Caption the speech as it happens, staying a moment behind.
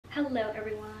Hello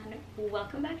everyone,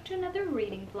 welcome back to another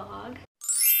reading vlog.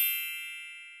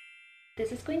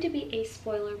 This is going to be a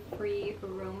spoiler-free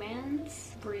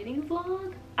romance reading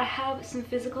vlog. I have some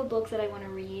physical books that I want to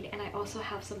read, and I also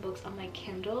have some books on my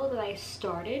Kindle that I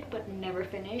started but never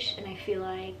finished, and I feel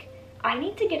like I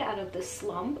need to get out of this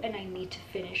slump and I need to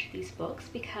finish these books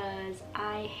because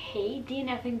I hate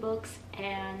DNFing books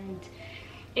and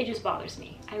it just bothers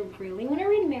me. I really want to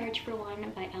read Marriage for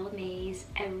One by Ella Mays.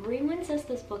 Everyone says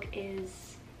this book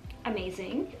is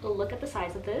amazing. Look at the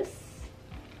size of this.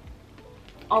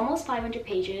 Almost 500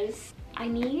 pages. I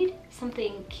need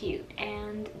something cute,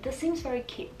 and this seems very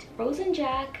cute. Rose and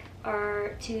Jack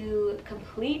are two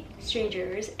complete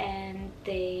strangers, and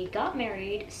they got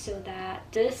married so that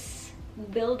this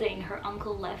building her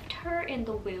uncle left her in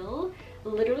the will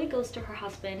literally goes to her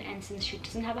husband, and since she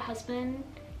doesn't have a husband,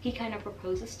 he kind of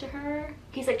proposes to her.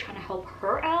 He's like trying to help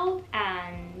her out,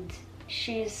 and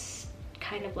she's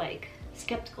kind of like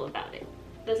skeptical about it.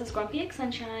 This is Grumpy Ex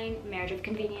Sunshine, Marriage of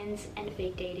Convenience, and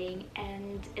Fake Dating,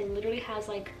 and it literally has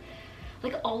like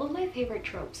all of my favorite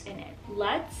tropes in it.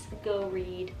 Let's go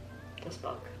read this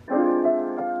book.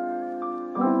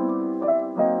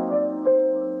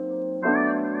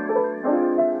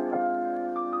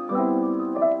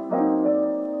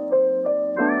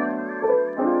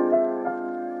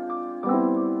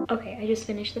 Okay, I just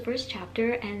finished the first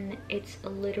chapter and it's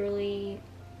literally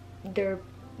they're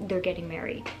getting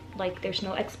married. Like, there's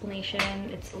no explanation.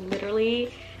 It's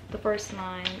literally, the first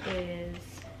line is,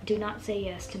 "Do not say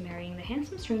yes to marrying the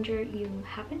handsome stranger you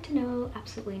happen to know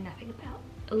absolutely nothing about."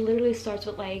 It literally starts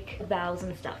with like vows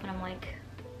and stuff, and I'm like,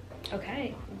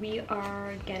 okay, we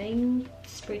are getting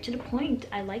straight to the point.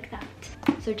 I like that.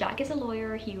 So Jack is a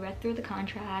lawyer. He read through the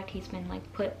contract. He's been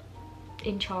like put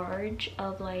in charge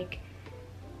of like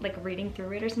reading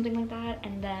through it or something like that,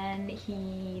 and then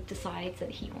he decides that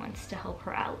he wants to help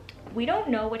her out. We don't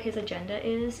know what his agenda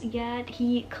is yet.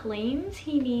 He claims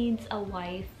he needs a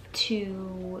wife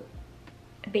to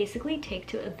basically take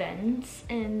to events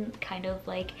and kind of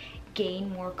like gain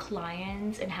more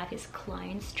clients and have his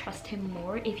clients trust him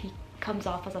more if he comes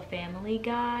off as a family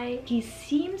guy. He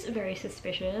seems very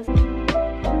suspicious.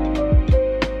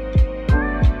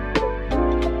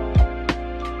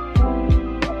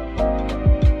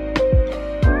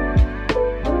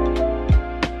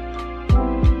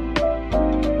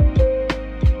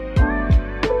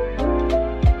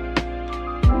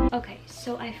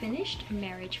 So I finished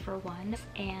Marriage for One,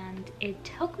 and it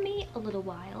took me a little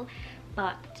while,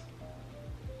 but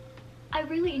I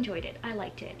really enjoyed it. I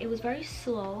liked it. It was very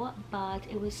slow, but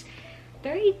it was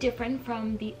very different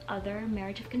from the other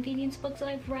Marriage of Convenience books that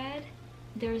I've read.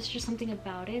 There's just something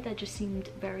about it that just seemed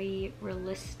very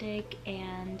realistic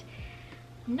and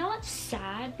not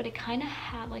sad, but it kind of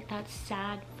had like that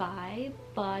sad vibe,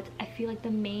 but I feel like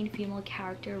the main female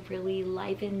character really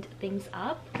livened things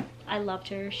up. I loved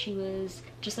her. She was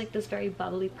just like this very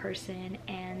bubbly person,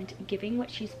 and given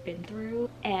what she's been through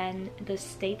and the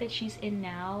state that she's in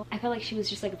now, I felt like she was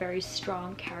just like a very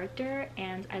strong character,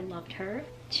 and I loved her.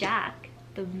 Jack,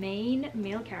 the main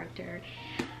male character,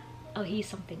 oh, he's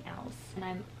something else, and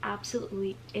I'm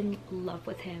absolutely in love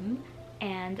with him,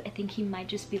 and I think he might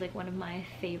just be like one of my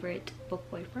favorite book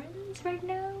boyfriends right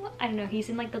now. I don't know, he's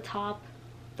in like the top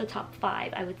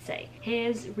 5, I would say.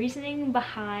 His reasoning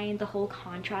behind the whole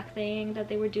contract thing that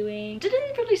they were doing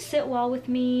didn't really sit well with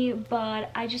me, but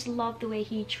I just loved the way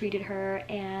he treated her,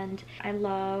 and I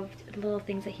loved the little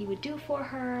things that he would do for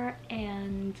her,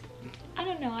 and I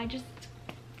don't know,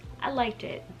 I liked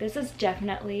it. This is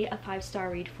definitely a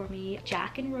 5-star read for me.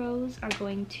 Jack and Rose are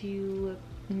going to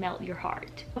melt your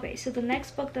heart. Okay, so the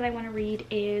next book that I want to read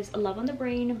is Love on the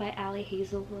Brain by Ali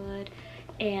Hazelwood,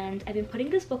 and I've been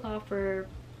putting this book off for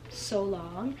so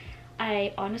long.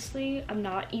 I honestly am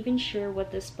not even sure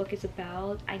what this book is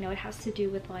about. I know it has to do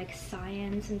with like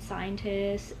science and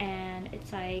scientists, and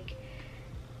it's like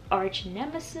arch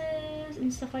nemesis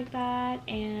and stuff like that,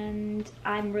 and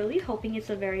I'm really hoping it's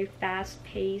a very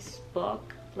fast-paced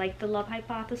book like The Love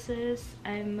Hypothesis.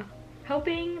 I'm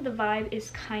hoping the vibe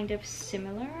is kind of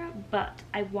similar, but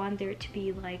I want there to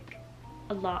be like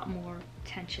a lot more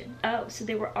tension. Oh, so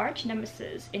they were arch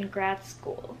nemesis in grad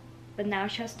school, but now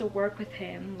she has to work with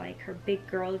him like her big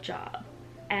girl job,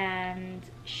 and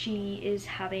she is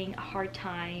having a hard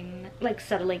time like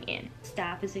settling in.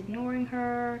 Staff is ignoring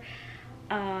her,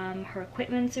 her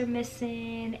equipments are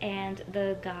missing, and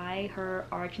the guy, her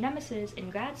arch nemesis in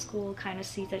grad school, kind of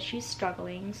sees that she's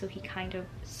struggling, so he kind of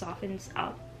softens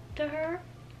up to her.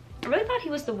 I really thought he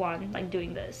was the one like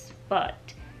doing this,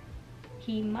 but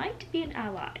he might be an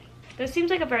ally. This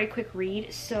seems like a very quick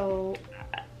read, so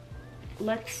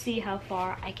let's see how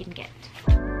far I can get.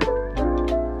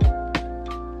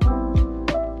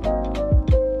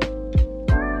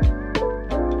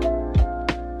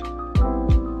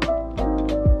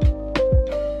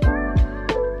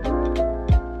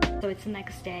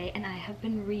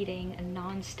 reading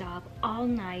non-stop all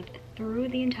night through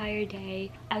the entire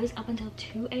day. I was up until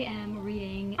 2 a.m.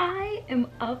 reading. I am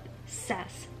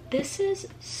obsessed. This is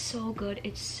so good.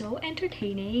 It's so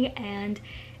entertaining and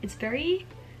it's very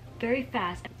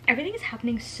fast. Everything is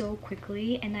happening so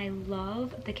quickly and I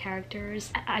love the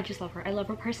characters. I just love her. I love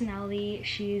her personality.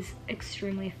 She's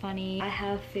extremely funny. I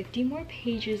have 50 more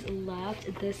pages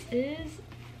left. This is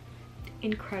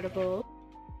incredible.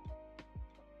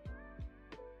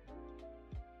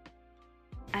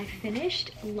 I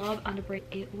finished Love on a Break.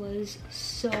 It was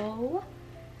so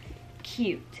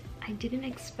cute. I didn't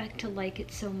expect to like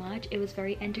it so much. It was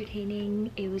very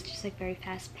entertaining. It was just like very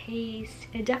fast paced.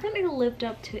 It definitely lived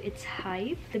up to its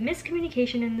hype. The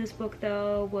miscommunication in this book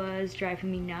though was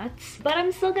driving me nuts. But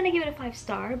I'm still gonna give it a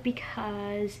 5-star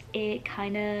because it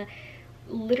kind of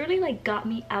literally like got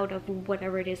me out of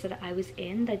whatever it is that I was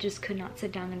in that just could not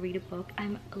sit down and read a book.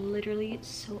 I'm literally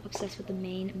so obsessed with the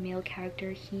main male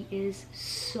character. He is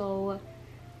so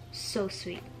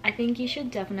sweet. I think you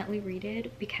should definitely read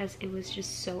it because it was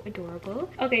just so adorable.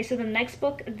 Okay, so the next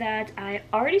book that I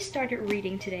already started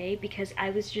reading today because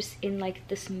I was just in like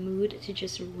this mood to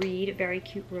just read very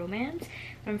cute romance.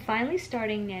 I'm finally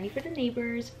starting Nanny for the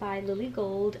Neighbors by Lily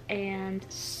Gold, and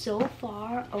so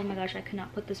far, oh my gosh, I could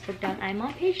not put this book down. I'm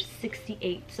on page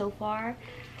 68 so far.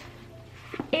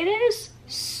 It is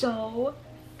so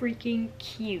freaking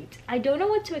cute. I don't know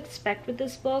what to expect with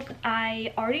this book.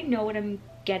 I already know what I'm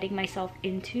getting myself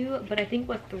into, but I think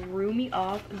what threw me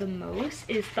off the most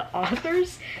is the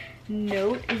author's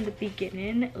note in the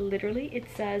beginning. Literally it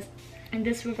says, and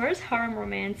this reverse harem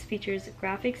romance features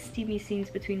graphic steamy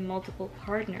scenes between multiple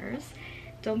partners.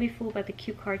 Don't be fooled by the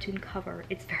cute cartoon cover.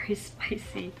 It's very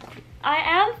spicy. I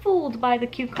am fooled by the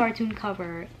cute cartoon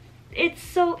cover. It's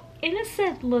so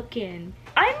innocent looking.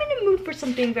 I'm in a mood for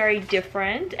something very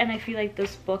different and I feel like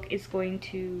this book is going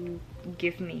to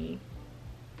give me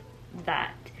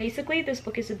that. Basically, this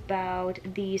book is about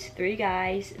these 3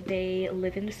 guys. They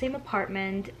live in the same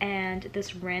apartment and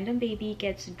this random baby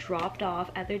gets dropped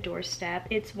off at their doorstep.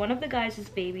 It's one of the guys'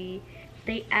 baby.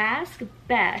 They ask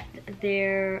Beth,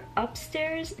 their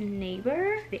upstairs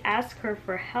neighbor, they ask her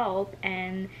for help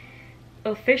and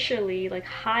officially like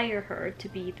hire her to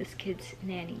be this kid's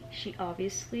nanny. She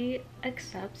obviously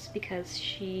accepts because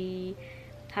she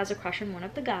has a crush on one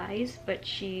of the guys, but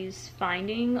she's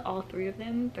finding all 3 of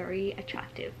them very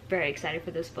attractive. Very excited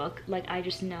for this book. Like, I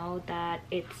just know that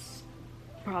it's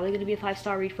probably gonna be a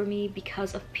 5-star read for me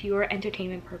because of pure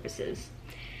entertainment purposes.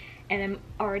 And I'm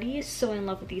already so in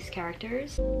love with these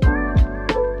characters.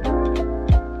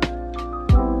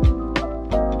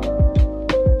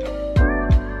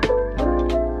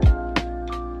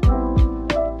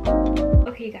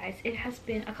 Okay guys, it has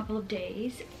been a couple of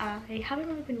days. I haven't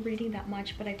really been reading that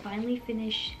much, but I finally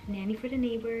finished Nanny for the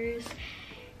Neighbors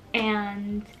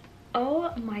and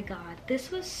oh my god,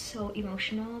 this was so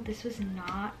emotional. This was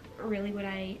not really what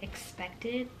I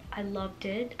expected. I loved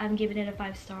it. I'm giving it a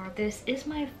 5-star. This is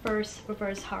my first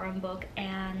reverse harem book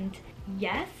and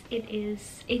yes, it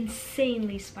is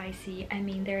insanely spicy. I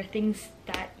mean, there are things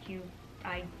that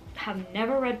I have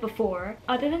never read before.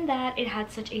 Other than that, it had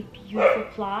such a beautiful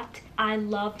plot. I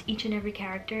loved each and every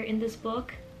character in this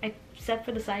book. Except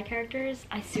for the side characters,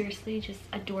 I seriously just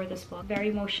adore this book. Very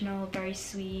emotional, very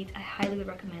sweet. I highly would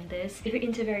recommend this. If you're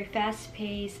into very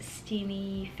fast-paced,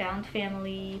 steamy, found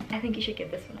family, I think you should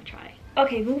give this one a try.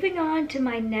 Okay, moving on to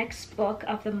my next book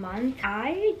of the month.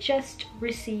 I just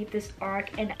received this ARC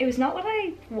and it was not what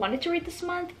I wanted to read this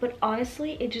month, but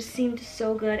honestly it just seemed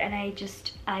so good and I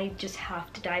just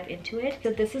have to dive into it.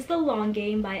 So this is The Long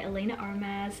Game by Elena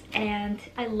Armas and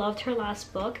I loved her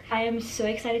last book. I am so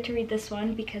excited to read this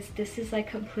one because this is like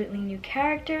completely new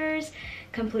characters,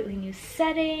 completely new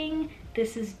setting.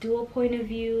 This is dual point of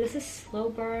view. This is slow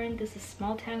burn. This is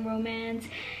small town romance.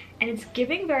 And it's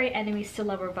giving very enemies to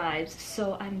lover vibes.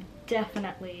 So I'm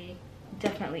definitely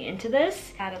into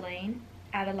this. Adeline.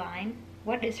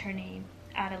 What is her name?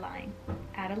 Adeline.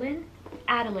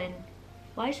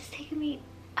 Why is this taking me?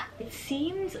 It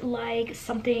seems like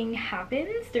something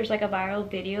happens. There's like a viral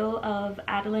video of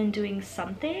Adeline doing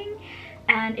something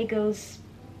and it goes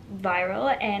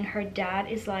viral and her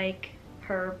dad is like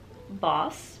her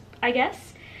boss, I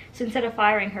guess. So instead of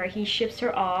firing her, he ships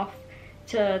her off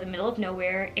to the middle of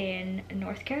nowhere in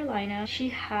North Carolina. She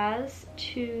has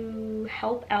to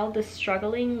help out the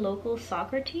struggling local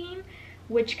soccer team,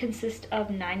 which consists of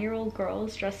 9-year-old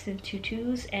girls dressed in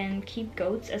tutus and keep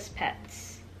goats as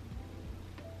pets.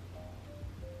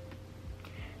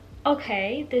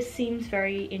 Okay, this seems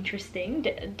very interesting.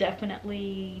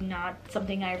 Definitely not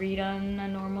something I read on a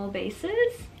normal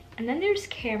basis. And then there's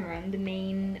Cameron, the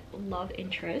main love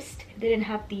interest. They didn't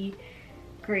have the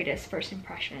greatest first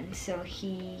impression, so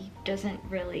he doesn't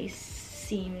really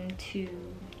seem to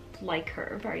like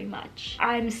her very much.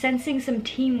 I'm sensing some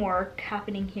teamwork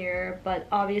happening here, but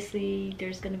obviously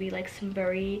there's gonna be like some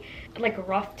very like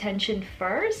rough tension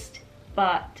first.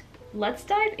 But let's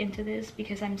dive into this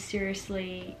because I'm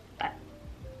seriously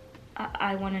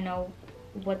I want to know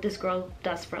what this girl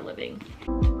does for a living.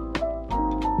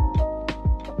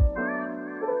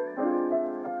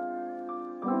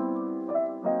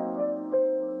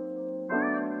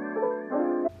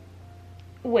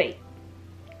 Wait,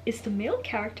 is the male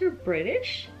character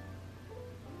British?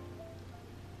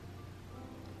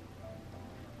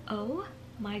 Oh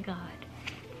my god.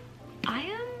 I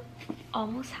am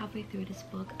almost halfway through this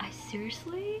book. I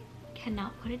seriously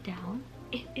cannot put it down.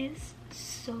 It is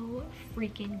so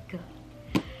freaking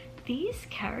good. These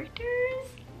characters,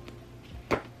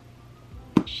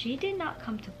 she did not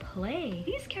come to play.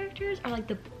 These characters are like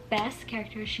the best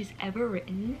characters she's ever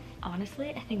written.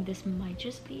 Honestly, I think this might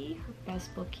just be her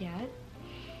best book yet.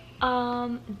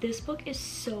 This book is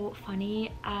so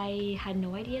funny. I had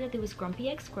no idea that there was Grumpy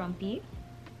X Grumpy.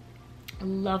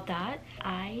 Love that.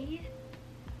 I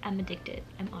am addicted.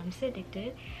 I'm honestly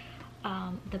addicted.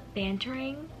 The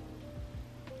bantering,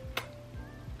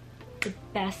 the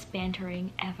best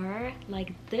bantering ever.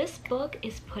 Like, this book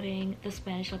is putting the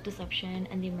Spanish Love Deception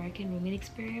and the American Roommate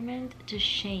Experiment to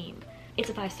shame. It's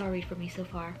a 5-star read for me so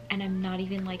far, and I'm not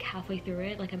even like halfway through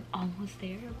it. Like, I'm almost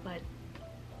there, but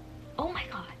oh my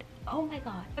god. Oh my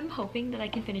god. I'm hoping that I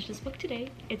can finish this book today.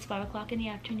 It's 5 o'clock in the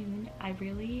afternoon. I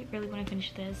really want to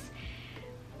finish this,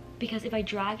 because if I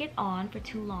drag it on for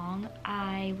too long,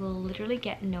 I will literally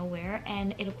get nowhere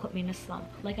and it'll put me in a slump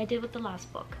like I did with the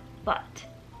last book. But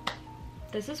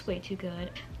this is way too good.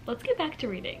 Let's get back to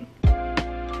reading.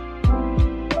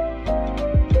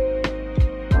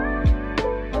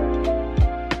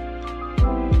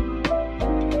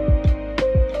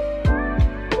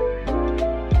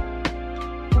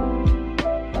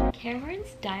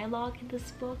 Cameron's dialogue in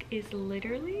this book is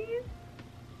literally,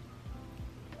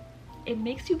 it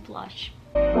makes you blush.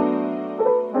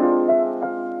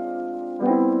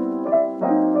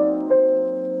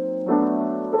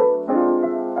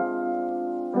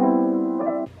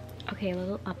 Okay, a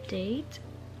little update.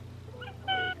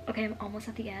 Okay, I'm almost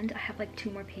at the end. I have like 2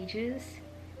 more pages.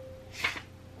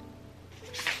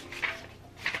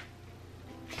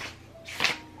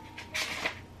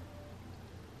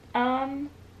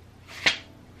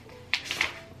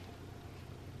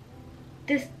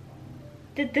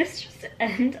 Did this just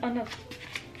end on a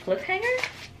cliffhanger?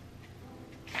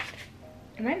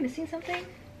 Am I missing something?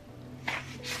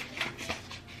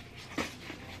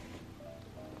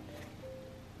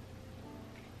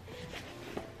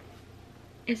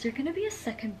 Is there gonna be a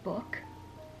second book?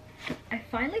 I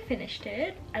finally finished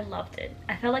it. I loved it.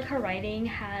 I felt like her writing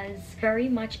has very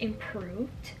much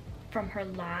improved from her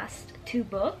last 2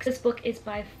 books. This book is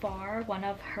by far one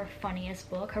of her funniest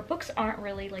books. Her books aren't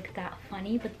really like that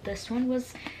funny, but this one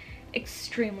was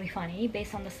extremely funny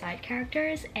based on the side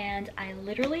characters, and I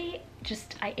literally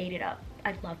I ate it up.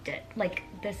 I loved it. Like,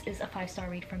 this is a 5-star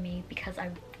read for me because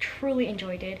I truly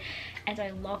enjoyed it and I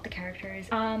love the characters.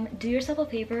 Do yourself a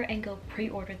favor and go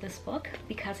pre-order this book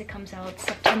because it comes out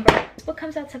September. This book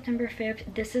comes out September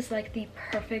 5th. This is like the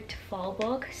perfect fall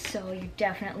book, so you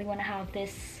definitely want to have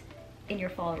this in your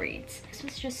fall reads. This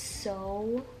was just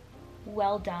so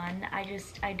well done. I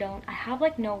have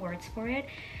like no words for it,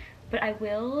 but I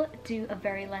will do a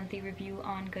very lengthy review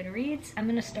on Goodreads. I'm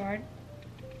gonna start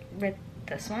with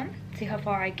this one, see how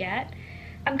far I get.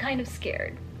 I'm kind of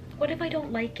scared. What if I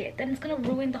don't like it? Then it's gonna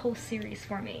ruin the whole series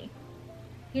for me.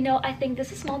 You know, I think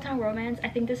this is small town romance. I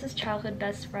think this is childhood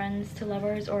best friends to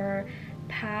lovers or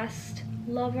past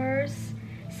lovers,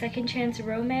 second chance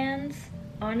romance.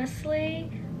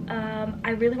 Honestly,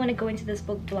 I really want to go into this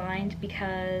book blind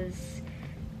because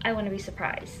I want to be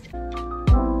surprised.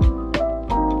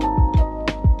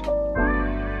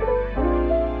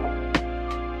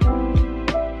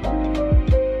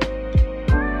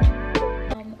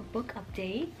 Book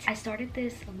update. I started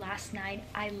this last night.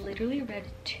 I literally read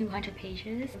 200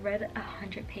 pages. I read a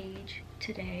 100-page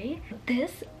today.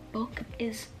 This book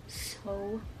is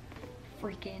so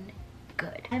freaking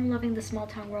good. I'm loving the small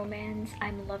town romance.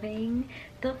 I'm loving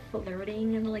the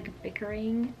flirting and the like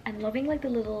bickering. I'm loving like the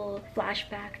little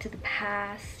flashback to the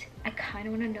past. I kind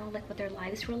of want to know like what their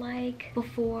lives were like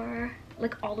before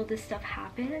like all of this stuff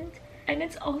happened. And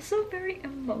it's also very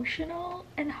emotional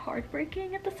and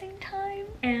heartbreaking at the same time.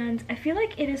 And I feel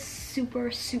like it is super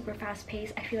fast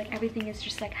paced. I feel like everything is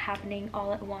just like happening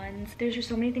all at once. There's just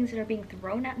so many things that are being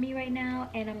thrown at me right now,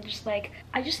 and I'm just like,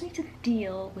 I just need to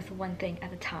deal with one thing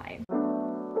at a time.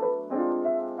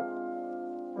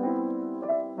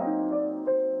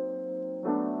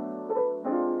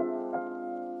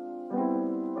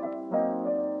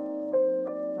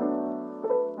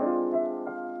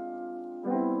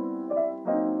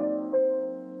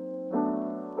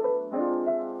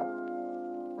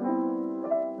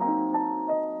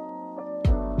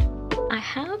 I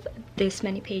have this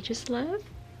many pages left.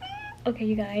 Okay,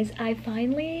 you guys, I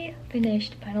finally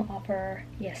finished Final Offer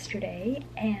yesterday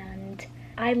and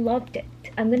I loved it.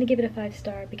 I'm gonna give it a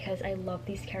 5-star because I love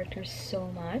these characters so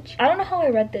much. I don't know how I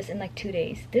read this in like 2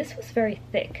 days. This was very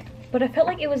thick, but I felt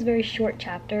like it was very short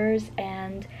chapters,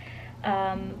 and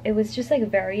it was just like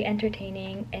very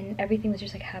entertaining, and everything was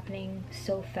just like happening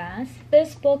so fast.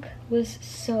 This book was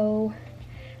so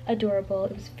adorable.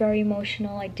 It was very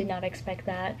emotional. I did not expect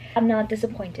that. I'm not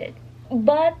disappointed.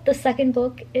 But the second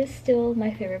book is still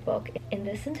my favorite book in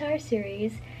this entire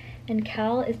series, and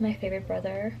Cal is my favorite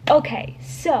brother. Okay,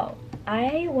 so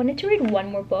I wanted to read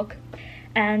one more book,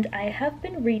 and I have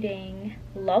been reading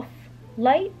Love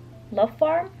Light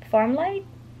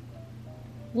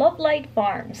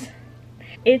Farms.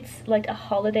 It's like a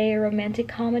holiday romantic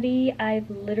comedy. I've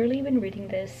literally been reading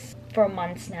this for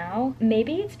months now.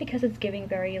 Maybe it's because it's giving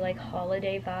very like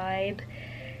holiday vibe,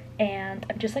 and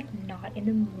I'm just like not in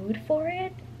the mood for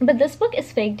it. But this book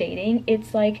is fake dating.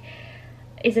 It's like,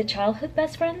 is it childhood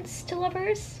best friends to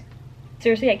lovers?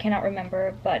 Seriously, I cannot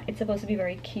remember, but it's supposed to be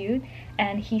very cute,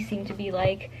 and he seemed to be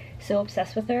like so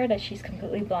obsessed with her that she's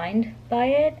completely blind by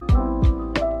it.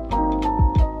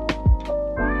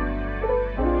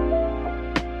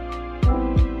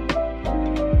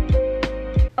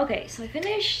 Okay, so I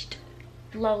finished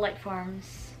Love Light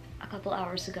Farms a couple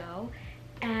hours ago,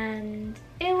 and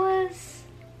it was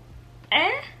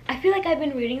I feel like I've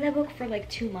been reading that book for like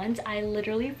 2 months. I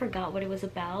literally forgot what it was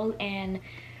about and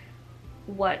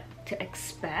what to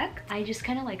expect. I just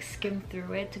kind of like skimmed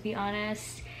through it, to be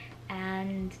honest,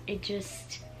 and it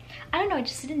just, I don't know, it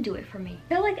just didn't do it for me.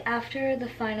 I feel like after the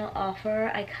Final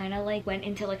Offer, I kind of like went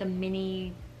into like a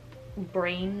mini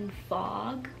brain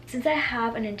fog. Since I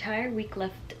have an entire week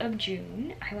left of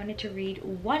June, I wanted to read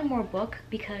one more book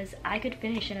because I could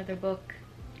finish another book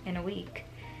in a week,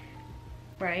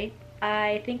 right?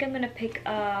 I think I'm gonna pick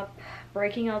up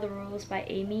Breaking All the Rules by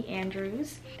Amy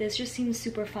Andrews. This just seems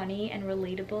super funny and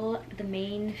relatable. The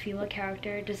main female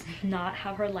character does not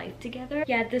have her life together.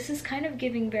 Yeah, this is kind of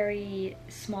giving very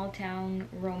small town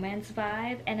romance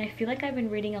vibe, and I feel like I've been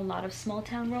reading a lot of small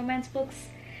town romance books,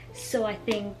 so I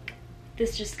think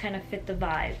this just kind of fit the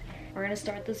vibe. We're gonna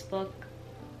start this book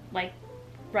like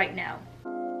right now.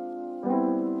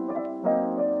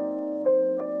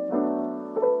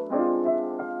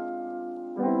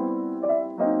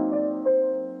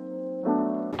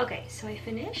 Okay, so I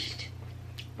finished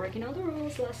Breaking All the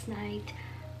Rules last night.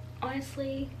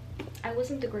 Honestly, I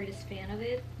wasn't the greatest fan of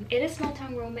it. It is small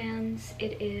town romance.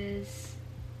 It is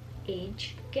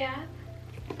age gap.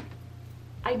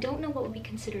 I don't know what would be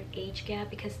considered age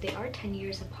gap because they are 10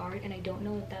 years apart, and I don't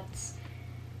know if that's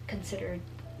considered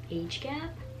age gap.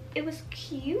 It was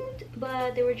cute,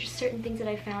 but there were just certain things that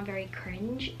I found very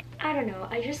cringe. I don't know,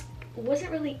 I just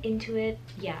wasn't really into it.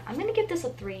 Yeah, I'm gonna give this a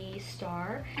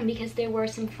 3-star because there were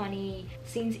some funny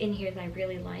scenes in here that I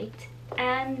really liked,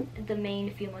 and the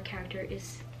main female character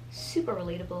is super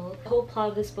relatable. The whole plot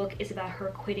of this book is about her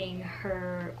quitting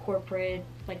her corporate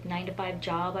like 9-to-5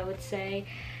 job, I would say,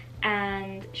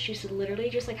 and she's literally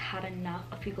just like had enough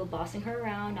of people bossing her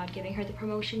around, not giving her the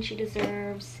promotion she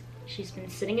deserves. She's been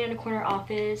sitting in a corner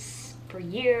office for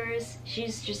years.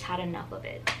 She's just had enough of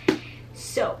it.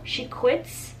 So she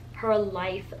quits her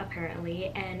life apparently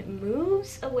and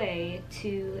moves away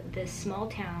to this small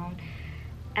town,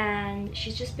 and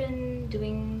she's just been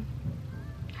doing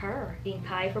her, eating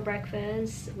pie for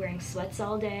breakfast, wearing sweats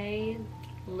all day,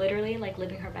 literally like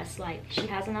living her best life. She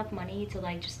has enough money to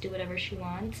like just do whatever she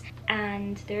wants,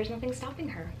 and there's nothing stopping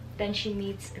her. Then she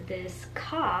meets this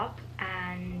cop,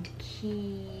 and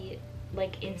he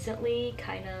like instantly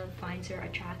kind of finds her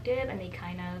attractive, and they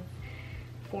kind of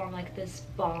form like this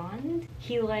bond.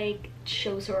 He like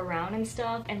shows her around and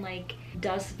stuff, and like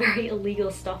does very illegal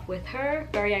stuff with her.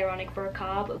 Very ironic for a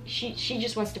cop. She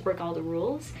just wants to break all the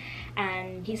rules,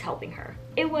 and he's helping her.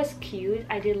 It was cute.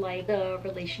 I did like the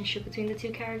relationship between the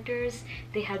two characters.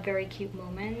 They had very cute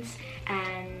moments,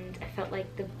 and I felt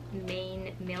like the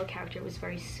main male character was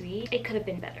very sweet. It could have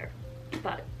been better,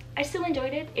 but I still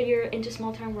enjoyed it. If you're into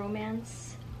small town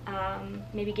romance,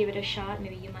 maybe give it a shot,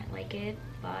 maybe you might like it,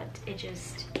 but it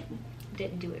just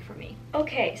didn't do it for me.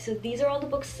 Okay, so these are all the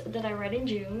books that I read in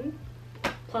June,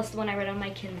 plus the one I read on my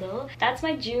Kindle. That's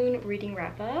my June reading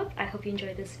wrap up. I hope you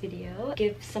enjoyed this video.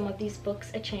 Give some of these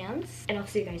books a chance, and I'll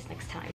see you guys next time.